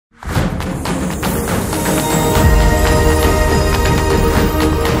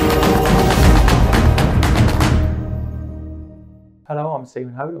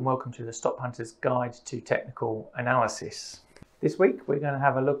Stephen Hoad and welcome to the Stop Hunter's Guide to Technical Analysis. This week we're going to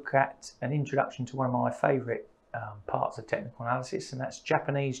have a look at an introduction to one of my favourite parts of technical analysis, and that's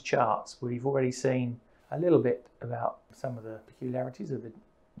Japanese charts. We've already seen a little bit about some of the peculiarities of the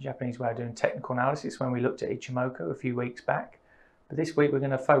Japanese way of doing technical analysis when we looked at Ichimoku a few weeks back. But this week we're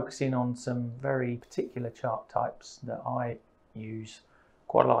going to focus in on some very particular chart types that I use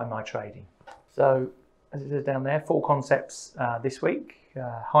quite a lot in my trading. So, as it says down there, 4 concepts this week: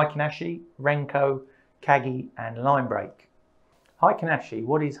 Heikin-Ashi, Renko, Kagi and line break. Heikin-Ashi,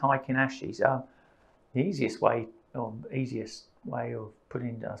 what is Heikin-Ashi? So, the easiest way of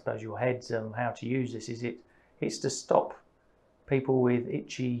putting, I suppose, your heads on how to use this is it's to stop people with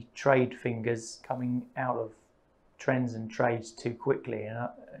itchy trade fingers coming out of trends and trades too quickly. And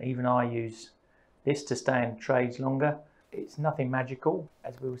even I use this to stay in trades longer. It's nothing magical,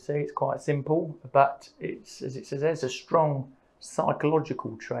 as we will see. It's quite simple, but it's, as it says, there's a strong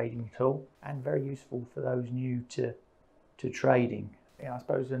psychological trading tool and very useful for those new to trading. I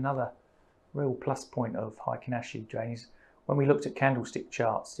suppose another real plus point of Heikin-Ashi trading is when we looked at candlestick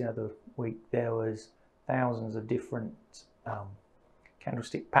charts the other week, there was thousands of different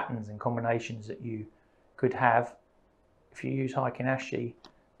candlestick patterns and combinations that you could have. If you use Heikin-Ashi,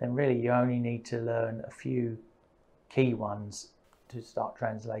 then really you only need to learn a few key ones to start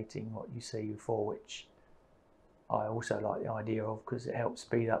translating what you see before, which I also like the idea of because it helps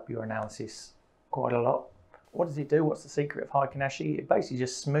speed up your analysis quite a lot. What does it do? What's the secret of Heikin-Ashi? It basically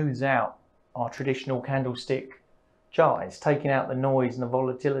just smooths out our traditional candlestick chart. It's taking out the noise and the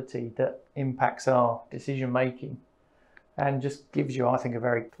volatility that impacts our decision making and just gives you, I think, a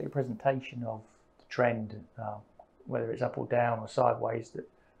very clear presentation of the trend, whether it's up or down or sideways, that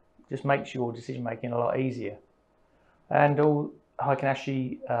just makes your decision making a lot easier. And all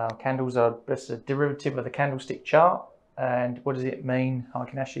Heikin-Ashi candles are just a derivative of the candlestick chart. And what does it mean,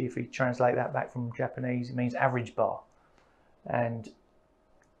 Heikin-Ashi? If we translate that back from Japanese, it means average bar. And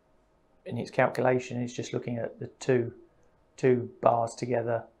in its calculation, it's just looking at the two bars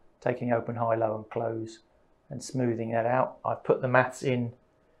together, taking open, high, low and close and smoothing that out. I've put the maths in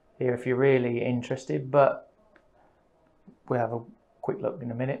here if you're really interested, but we'll have a quick look in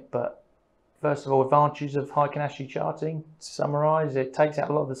a minute. But first of all, advantages of Heikin-Ashi charting. To summarise, it takes out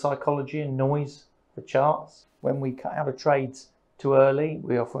a lot of the psychology and noise for charts. When we cut out of trades too early,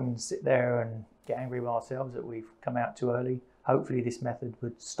 we often sit there and get angry with ourselves that we've come out too early. Hopefully this method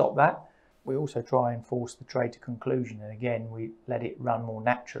would stop that. We also try and force the trade to conclusion, and again we let it run more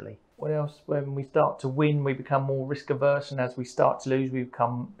naturally. What else? When we start to win, we become more risk averse, and as we start to lose, we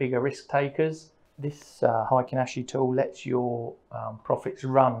become bigger risk takers. This Heikin-Ashi tool lets your profits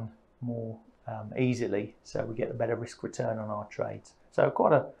run more easily, so we get a better risk return on our trades. So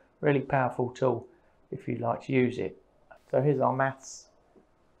quite a really powerful tool if you'd like to use it. So here's our maths.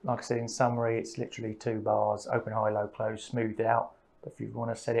 Like I said, in summary, it's literally 2 bars, open, high, low, close, smoothed out. But if you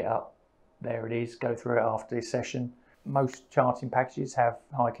want to set it up, there it is. Go through it after this session. Most charting packages have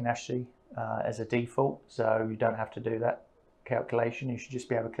Heikin-Ashi as a default, so you don't have to do that calculation. You should just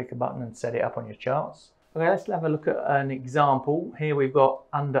be able to click a button and set it up on your charts. Okay, let's have a look at an example. Here we've got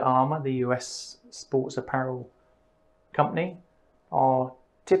Under Armour, the US sports apparel company. Our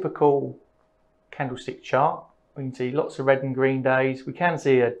typical candlestick chart. We can see lots of red and green days. We can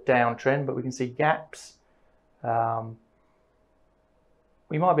see a downtrend, but we can see gaps.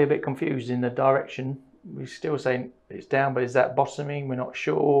 We might be a bit confused in the direction. We're still saying it's down, but is that bottoming? We're not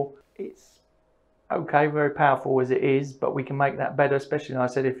sure. It's okay, very powerful as it is, but we can make that better, especially, like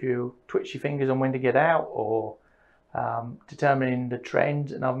I said, if you twitch your fingers on when to get out or determining the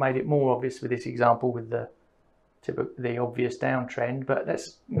trend. And I've made it more obvious with this example with the obvious downtrend. But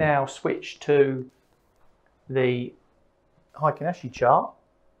let's now switch to the Heikin-Ashi chart,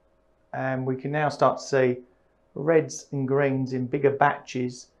 and we can now start to see reds and greens in bigger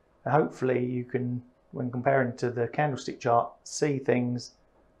batches. And hopefully you can, when comparing to the candlestick chart, see things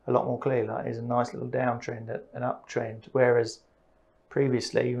a lot more clearly. Like there's a nice little downtrend, an uptrend, whereas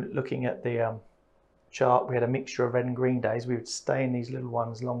previously looking at the chart, we had a mixture of red and green days. We would stay in these little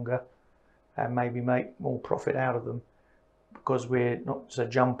ones longer and maybe make more profit out of them because we're not so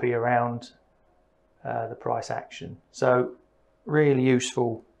jumpy around the price action. So really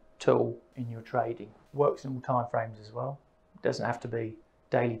useful tool in your trading. Works in all time frames as well. It doesn't have to be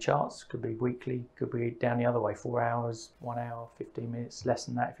daily charts, could be weekly, could be down the other way, 4 hours, 1 hour, 15 minutes, less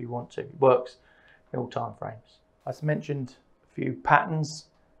than that if you want to. It works in all time frames. I've mentioned a few patterns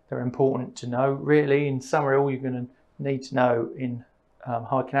that are important to know. Really, in summary, all you're going to need to know in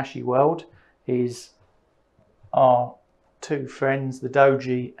Heikin-Ashi world is our 2 friends, the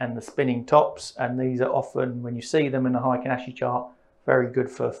doji and the spinning tops, and these are often, when you see them in a Heikin-Ashi chart, very good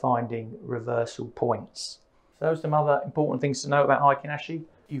for finding reversal points. So those are some other important things to know about Heikin Ashi.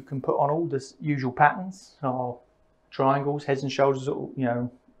 You can put on all the usual patterns, or triangles, heads and shoulders, you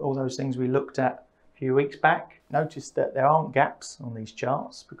know, all those things we looked at a few weeks back. Notice that there aren't gaps on these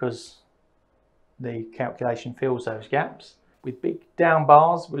charts because the calculation fills those gaps. With big down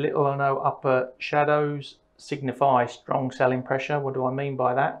bars with little or no upper shadows signify strong selling pressure. What do I mean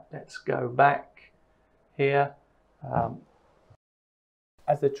by that? Let's go back here.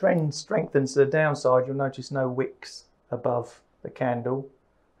 As the trend strengthens to the downside, you'll notice no wicks above the candle,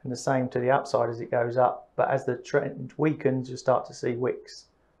 and the same to the upside as it goes up. But as the trend weakens, you'll start to see wicks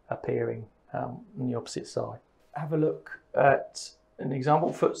appearing on the opposite side. Have a look at an example,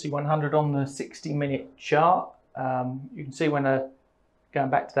 FTSE 100 on the 60-minute chart. You can see when going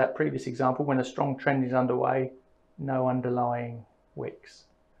back to that previous example, when a strong trend is underway, no underlying wicks.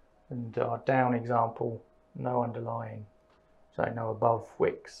 And our down example, no underlying, so no above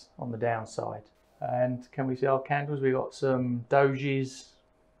wicks on the downside. And can we see our candles? We've got some dojis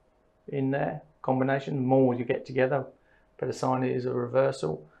in there, combination. The more you get together, better sign it is a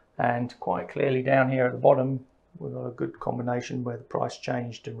reversal. And quite clearly down here at the bottom, we've got a good combination where the price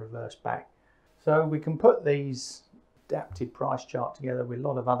changed and reversed back. So we can put these adapted price chart together with a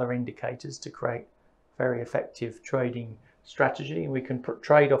lot of other indicators to create very effective trading strategy. We can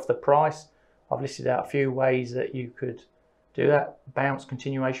trade off the price. I've listed out a few ways that you could do that. Bounce,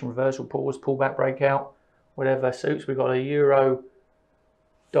 continuation, reversal, pause, pullback, breakout, whatever suits. We've got a euro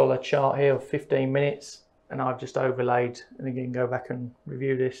dollar chart here of 15 minutes, and I've just overlaid, and again go back and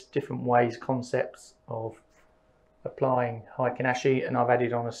review this, different ways, concepts of applying Heikin Ashi, and I've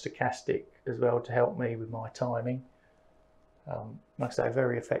added on a stochastic as well to help me with my timing. Like I say,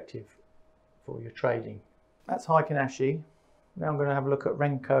 very effective for your trading. That's Heikin Ashi. Now I'm going to have a look at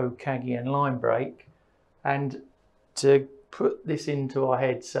Renko, Kagi and Line Break, and to put this into our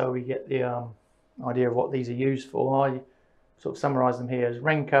head so we get the idea of what these are used for, I sort of summarise them here as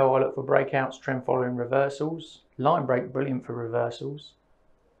Renko, I look for breakouts, trend following, reversals. Line Break, brilliant for reversals,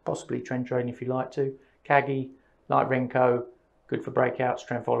 possibly trend trading if you like to. Kagi, like Renko, good for breakouts,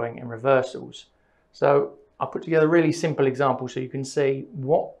 trend following and reversals. So I put together a really simple example so you can see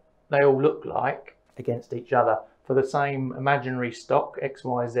what they all look like against each other. For the same imaginary stock,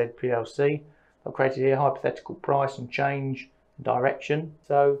 XYZ PLC, I've created here hypothetical price and change and direction.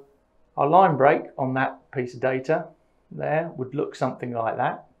 So our line break on that piece of data there would look something like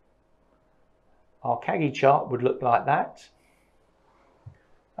that. Our Kagi chart would look like that.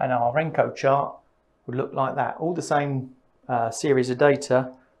 And our Renko chart would look like that. All the same series of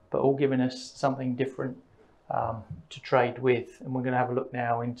data, but all giving us something different to trade with. And we're going to have a look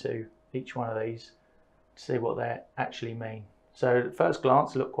now into each one of these to see what they actually mean. So at first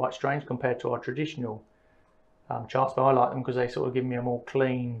glance, they look quite strange compared to our traditional charts, but I like them because they sort of give me a more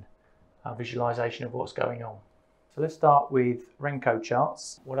clean visualization of what's going on. So let's start with Renko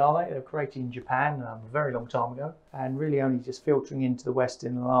charts. What are they? They were created in Japan a very long time ago, and really only just filtering into the West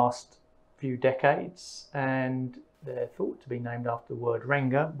in the last few decades. And they're thought to be named after the word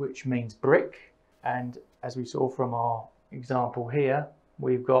Renga, which means brick. And as we saw from our example here,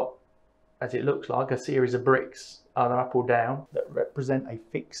 we've got, as it looks like, a series of bricks, either up or down, that represent a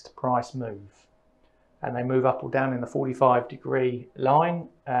fixed price move. And they move up or down in the 45-degree line,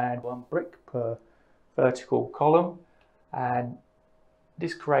 and one brick per vertical column. And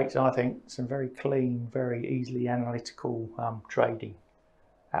this creates, I think, some very clean, very easily analytical trading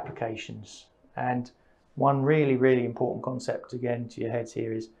applications. And one really, really important concept to get into your heads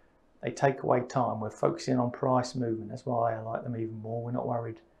here is they take away time. We're focusing on price movement. That's why I like them even more. We're not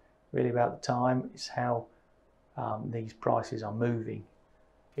worried really about the time. It's how these prices are moving.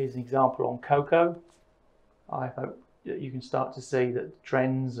 Here's an example on cocoa. I hope that you can start to see that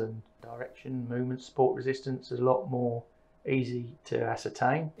trends and direction, movement, support, resistance is a lot more easy to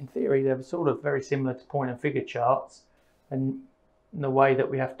ascertain. In theory, they're sort of very similar to point and figure charts, and in the way that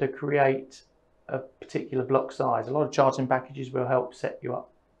we have to create a particular block size. A lot of charting packages will help set you up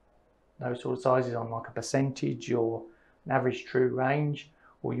those sort of sizes on like a percentage or an average true range.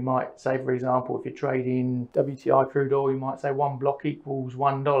 Or you might say, for example, if you're trading WTI crude oil, you might say one block equals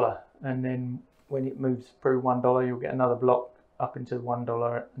 $1, and then when it moves through $1, you'll get another block up into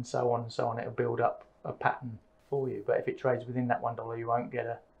 $1, and so on and so on. It'll build up a pattern for you. But if it trades within that $1, you won't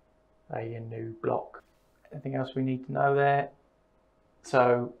get a new block. Anything else we need to know there?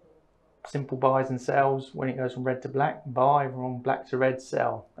 So simple buys and sells, when it goes from red to black, buy, from black to red,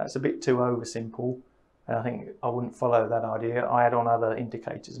 sell. That's a bit too oversimple, and I think I wouldn't follow that idea. I add on other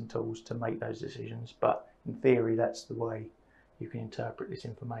indicators and tools to make those decisions, but in theory that's the way you can interpret this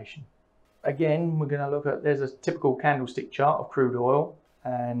information. again, we're going to look at, there's a typical candlestick chart of crude oil,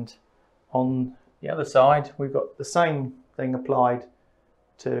 and on the other side we've got the same thing applied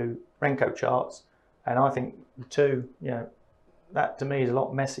to Renko charts, and I think the two, that to me is a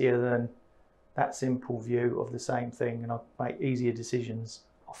lot messier than that simple view of the same thing, and I make easier decisions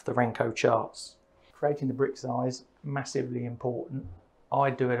off the Renko charts. Creating the brick size, massively important.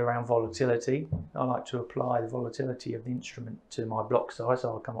 I do it around volatility. I like to apply the volatility of the instrument to my block size, so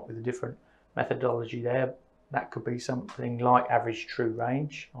I'll come up with a different methodology there. That could be something like average true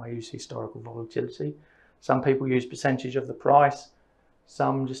range. I use historical volatility. Some people use percentage of the price.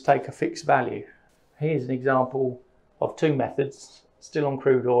 Some just take a fixed value. Here's an example of two methods, still on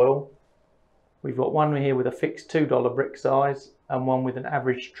crude oil. We've got one here with a fixed $2 brick size and one with an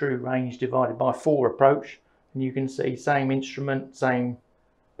average true range divided by 4 approach. And you can see same instrument, same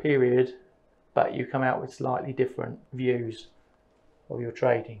period, but you come out with slightly different views of your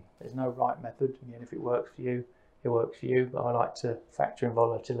trading. There's no right method. Again, if it works for you, it works for you, but I like to factor in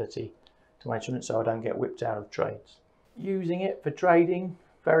volatility to my instrument so I don't get whipped out of trades. Using it for trading,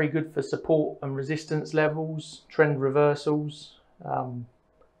 very good for support and resistance levels, trend reversals,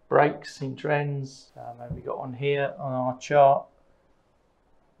 breaks in trends. And we got on here on our chart,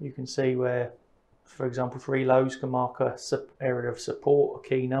 you can see where, for example, 3 lows can mark a area of support, a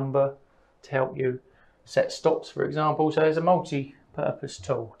key number to help you set stops, for example. So there's a multi-purpose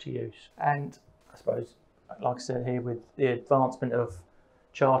tool to use. And I suppose, like I said here, with the advancement of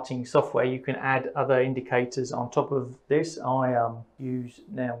charting software, you can add other indicators on top of this. I use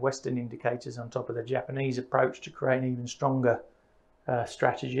now Western indicators on top of the Japanese approach to create an even stronger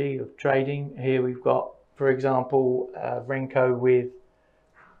strategy of trading. Here we've got, for example, Renko with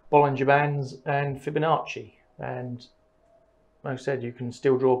Bollinger Bands and Fibonacci, and like I said, you can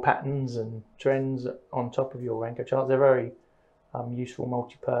still draw patterns and trends on top of your Renko charts. They're very useful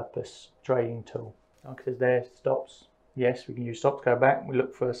multi-purpose trading tool. Like I said, there, stops. Yes, we can use stops, go back, we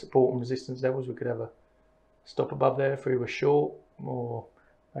look for support and resistance levels. We could have a stop above there if we were short, or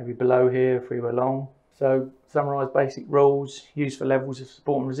maybe below here if we were long. So summarise basic rules, use for levels of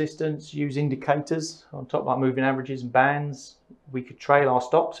support and resistance, use indicators on top like moving averages and bands. We could trail our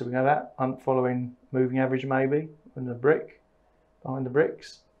stops, so we know that, following moving average maybe, and the brick, behind the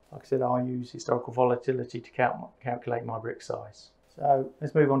bricks. Like I said, I use historical volatility to calculate my brick size. So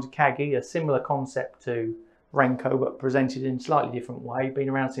let's move on to CAGI, a similar concept to Renko, but presented in a slightly different way. Been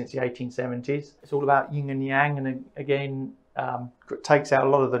around since the 1870s. It's all about yin and yang, and again, takes out a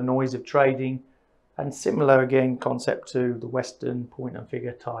lot of the noise of trading. And similar again concept to the Western point and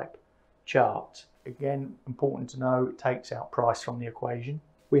figure type chart. Again, important to know, it takes out price from the equation.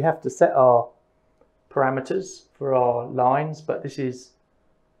 We have to set our parameters for our lines, but this is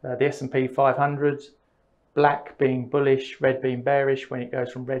the S&P 500, black being bullish, red being bearish. When it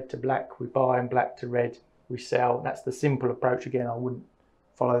goes from red to black, we buy, and black to red, we sell. That's the simple approach. Again, I wouldn't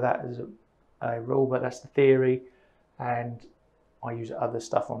follow that as a rule, but that's the theory, and I use other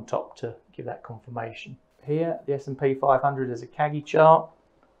stuff on top to give that confirmation. Here, the S&P 500 is a CAGI chart,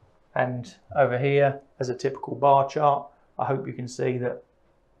 and over here as a typical bar chart. I hope you can see that,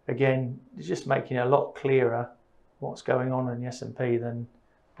 again, it's just making it a lot clearer what's going on in the S&P than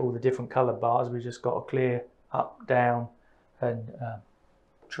all the different colored bars. We've just got a clear up, down, and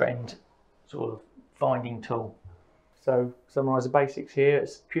trend sort of finding tool. So summarize the basics here.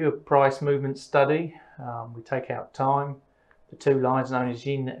 It's pure price movement study. We take out time. The two lines known as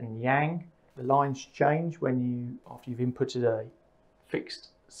yin and yang. The lines change after you've inputted a fixed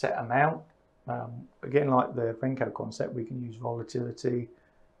set amount. Again, like the Renko concept, we can use volatility,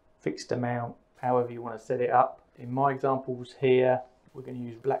 fixed amount, however you want to set it up. In my examples here, we're going to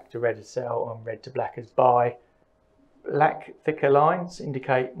use black to red as sell and red to black as buy. Black thicker lines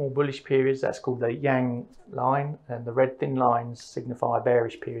indicate more bullish periods, that's called the yang line, and the red thin lines signify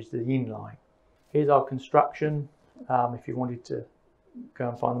bearish periods, the yin line. Here's our construction. If you wanted to go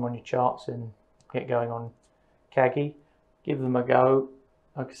and find them on your charts and get going on CAGI, give them a go.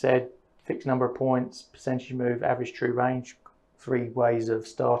 Like I said, fixed number of points, percentage move, average true range, 3 ways of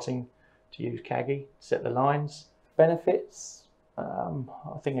starting to use CAGI, set the lines. Benefits,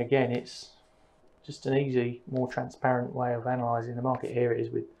 I think again it's just an easy, more transparent way of analysing the market. Here it is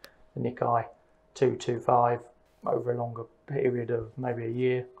with the Nikkei 225 over a longer period of maybe a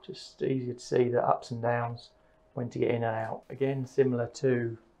year. Just easier to see the ups and downs, when to get in and out. Again, similar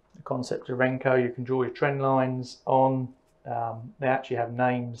to the concept of Renko, you can draw your trend lines on. They actually have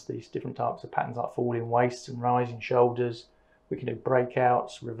names, these different types of patterns, like falling waists and rising shoulders. We can do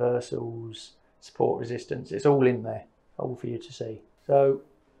breakouts, reversals, support, resistance. It's all in there, all for you to see. So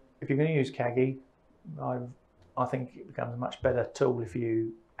if you're going to use CAGI, I think it becomes a much better tool if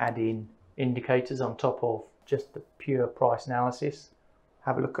you add in indicators on top of just the pure price analysis.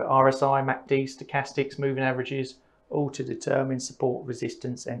 Have a look at RSI, MACD, stochastics, moving averages, all to determine support,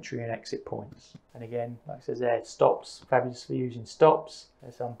 resistance, entry and exit points. And again, like I said there, stops, fabulous for using stops.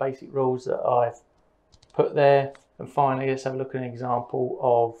 There's some basic rules that I've put there. And finally, let's have a look at an example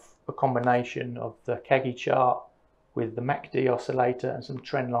of a combination of the CAGI chart with the MACD oscillator and some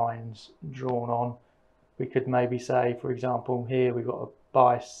trend lines drawn on. We could maybe say, for example, here we've got a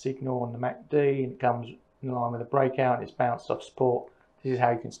buy signal on the MACD and it comes in line with a breakout and it's bounced off support. This is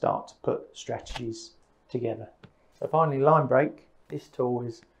how you can start to put strategies together. So finally, line break. This tool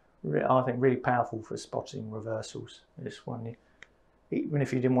is, I think, really powerful for spotting reversals. This one, even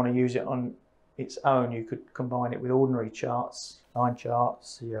if you didn't want to use it on its own, you could combine it with ordinary charts, line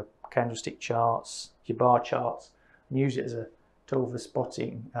charts, your candlestick charts, your bar charts, and use it as a tool for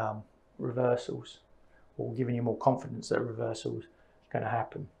spotting reversals, or giving you more confidence that a reversal is going to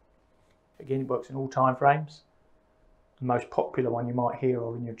happen. Again, it works in all time frames. The most popular one you might hear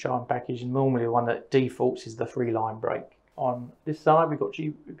of in your chart package, and normally the one that defaults, is the 3-line break. On this side, we've got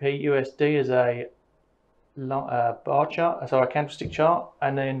GBP USD as a bar chart, sorry, a candlestick chart,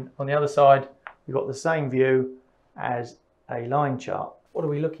 and then on the other side, we've got the same view as a line chart. What are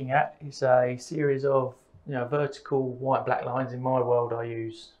we looking at? It's a series of vertical white black lines. In my world, I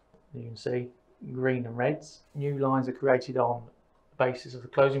use, you can see, green and reds. New lines are created on the basis of the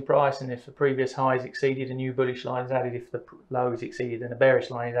closing price, and if the previous high is exceeded, a new bullish line is added. If the low is exceeded, then a bearish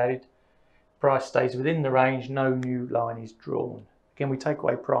line is added. Price stays within the range, no new line is drawn. Again, we take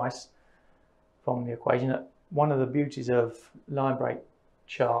away price from the equation. One of the beauties of line break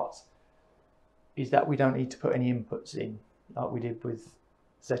charts is that we don't need to put any inputs in, like we did with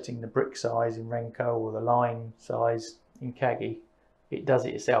setting the brick size in Renko or the line size in CAGI. It does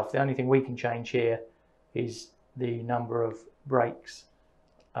it itself. The only thing we can change here is the number of breaks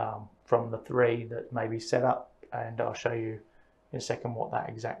from the 3 that may be set up, and I'll show you in a second what that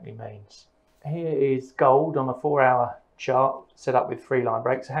exactly means. Here is gold on a 4-hour chart set up with 3 line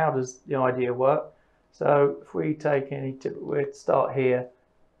breaks. So how does the idea work? So if we take any tip, we'd start here.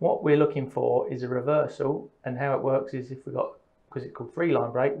 What we're looking for is a reversal, and how it works is if we got, because it's called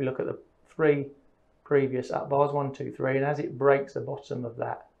 3-line break, we look at the 3 previous up bars, 1, 2, 3, and as it breaks the bottom of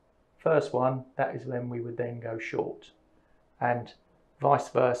that first one, that is when we would then go short. And vice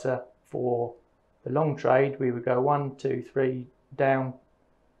versa for the long trade, we would go 1, 2, 3 down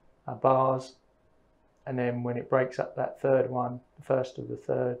bars, and then when it breaks up that third one, the first of the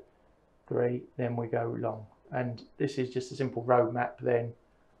third 3, then we go long. And this is just a simple roadmap then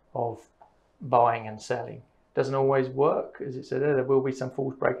of buying and selling. Doesn't always work, as it said there will be some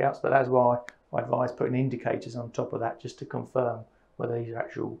false breakouts, but that's why I advise putting indicators on top of that, just to confirm whether these are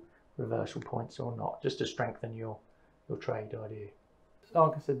actual reversal points or not, just to strengthen your trade idea. So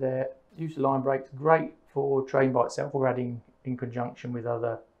like I said there, use of line breaks, great for trading by itself or adding in conjunction with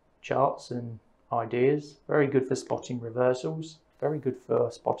other charts and ideas. Very good for spotting reversals, very good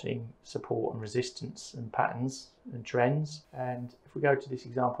for spotting support and resistance and patterns and trends. And if we go to this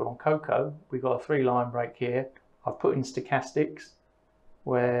example on cocoa, we've got a 3-line break here. I've put in stochastics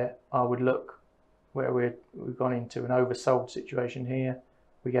where I would look where we've gone into an oversold situation here.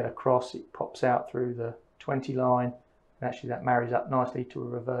 We get a cross, it pops out through the 20 line, and actually that marries up nicely to a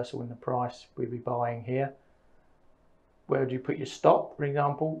reversal in the price we'd be buying here. Where do you put your stop, for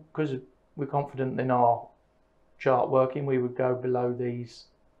example? Because we're confident in our chart working, we would go below these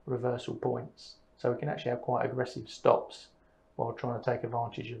reversal points. So we can actually have quite aggressive stops while trying to take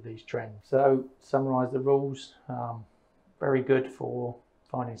advantage of these trends. So to summarise the rules, very good for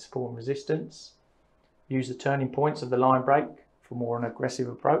finding support and resistance. Use the turning points of the line break for more an aggressive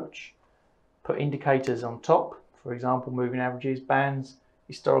approach. Put indicators on top, for example, moving averages, bands,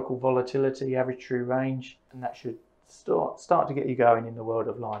 historical volatility, average true range, and that should start to get you going in the world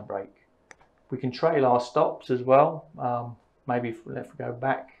of line break. We can trail our stops as well. Maybe if we go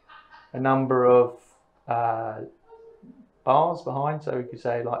back a number of bars behind, so we could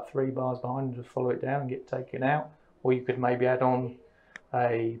say like 3 bars behind and just follow it down and get taken out. Or you could maybe add on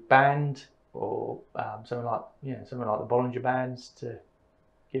a band or something like the Bollinger Bands to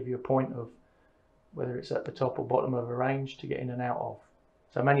give you a point of whether it's at the top or bottom of a range to get in and out of.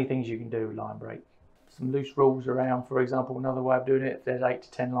 So many things you can do with line break. Some loose rules around, for example, another way of doing it, if there's 8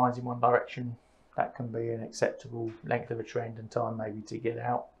 to 10 lines in one direction, that can be an acceptable length of a trend and time maybe to get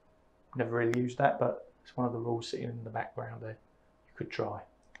out. Never really used that, but it's one of the rules sitting in the background there you could try.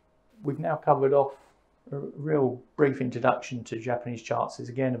 We've now covered off a real brief introduction to Japanese charts. It's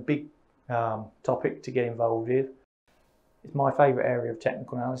again a big topic to get involved with. It's my favourite area of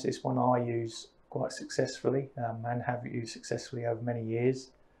technical analysis, one I use quite successfully and have used successfully over many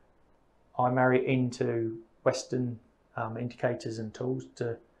years. I marry it into Western indicators and tools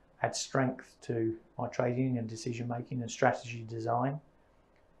to add strength to my trading and decision making and strategy design,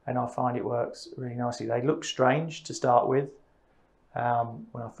 and I find it works really nicely. They look strange to start with.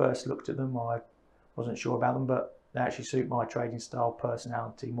 When I first looked at them, I wasn't sure about them, but they actually suit my trading style,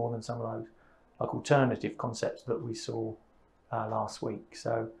 personality, more than some of those like alternative concepts that we saw last week.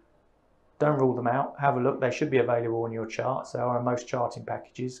 So don't rule them out. Have a look. They should be available on your charts. They are on most charting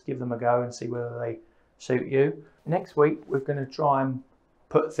packages. Give them a go and see whether they suit you. Next week, we're going to try and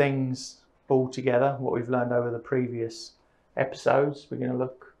put things all together, what we've learned over the previous episodes. We're going to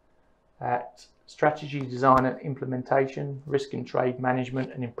look at strategy design and implementation, risk and trade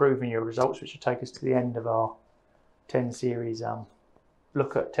management, and improving your results, which will take us to the end of our 10 series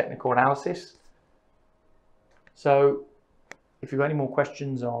look at technical analysis. So if you've got any more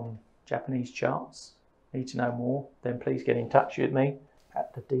questions on Japanese charts, need to know more, then please get in touch with me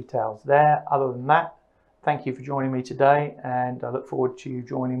at the details there. Other than that, thank you for joining me today, and I look forward to you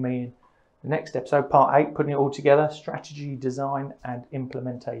joining me in the next episode, part 8, putting it all together, strategy, design and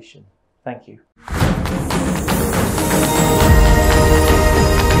implementation. Thank you.